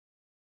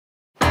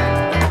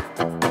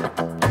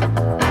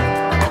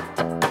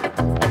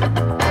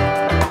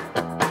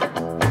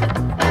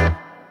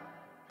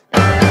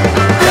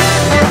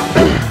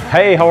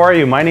Hey, how are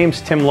you? My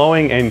name's Tim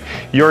Lowing, and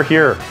you're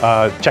here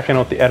checking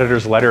out the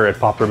editor's letter at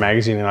Poplar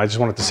Magazine, and I just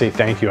wanted to say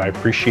thank you. I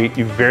appreciate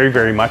you very,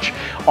 very much.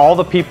 All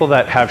the people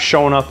that have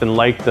shown up and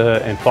liked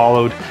and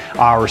followed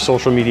our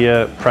social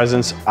media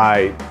presence,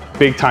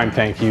 big time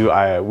thank you.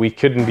 We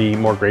couldn't be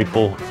more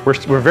grateful.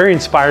 We're very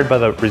inspired by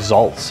the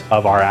results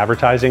of our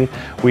advertising.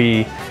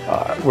 We're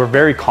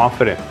very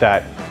confident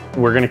that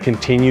we're going to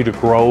continue to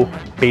grow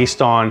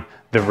based on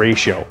the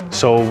ratio.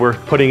 So we're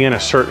putting in a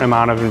certain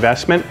amount of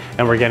investment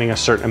and we're getting a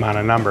certain amount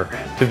of number,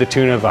 to the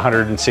tune of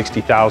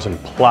 160,000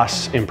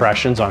 plus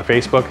impressions on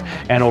Facebook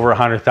and over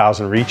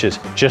 100,000 reaches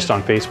just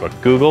on Facebook.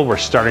 Google, we're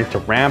starting to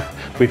ramp.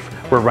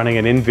 We're running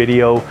an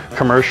in-video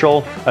commercial,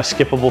 a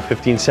skippable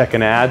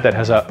 15-second ad that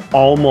has a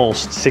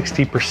almost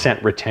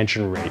 60%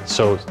 retention rate.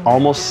 So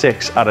almost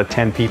 6 out of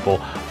 10 people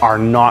are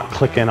not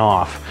clicking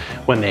off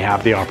when they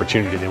have the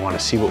opportunity. They want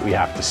to see what we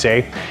have to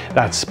say.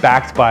 That's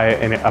backed by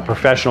a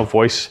professional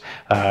voice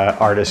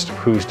artist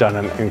who's done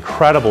an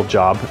incredible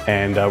job,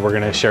 and we're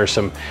going to share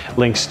some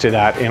links to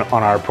that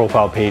on our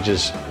profile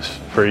pages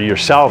for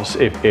yourselves.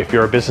 If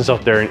you're a business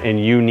out there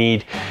and you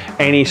need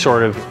any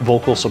sort of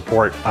vocal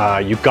support,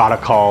 you gotta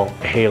call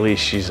Haley.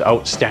 She's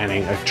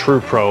outstanding, a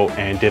true pro,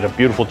 and did a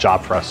beautiful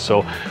job for us.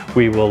 So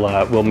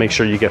we'll make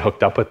sure you get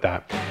hooked up with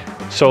that.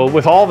 So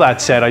with all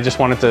that said, I just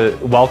wanted to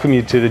welcome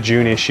you to the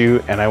June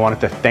issue, and I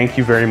wanted to thank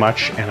you very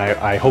much, and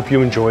I hope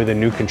you enjoy the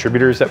new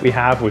contributors that we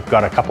have. We've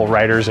got a couple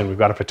writers and we've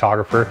got a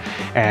photographer,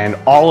 and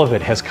all of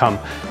it has come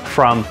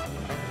from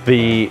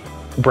the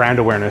brand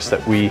awareness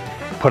that we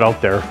put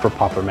out there for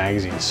Poplar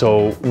Magazine.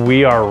 So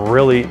we are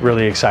really,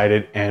 really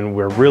excited, and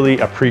we're really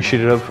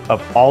appreciative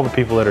of all the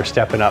people that are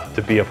stepping up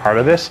to be a part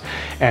of this,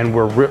 and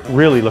we're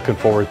really looking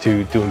forward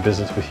to doing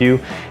business with you,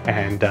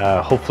 and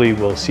hopefully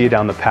we'll see you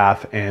down the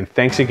path. And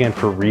thanks again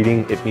for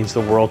reading. It means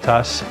the world to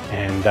us.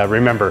 And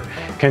remember,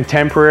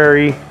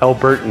 Contemporary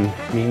Albertan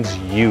means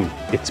you.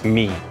 It's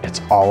me. It's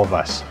all of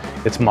us.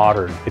 It's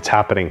modern. It's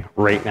happening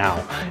right now,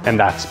 and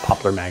that's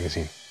Poplar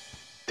Magazine.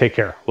 Take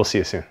care. We'll see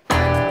you soon.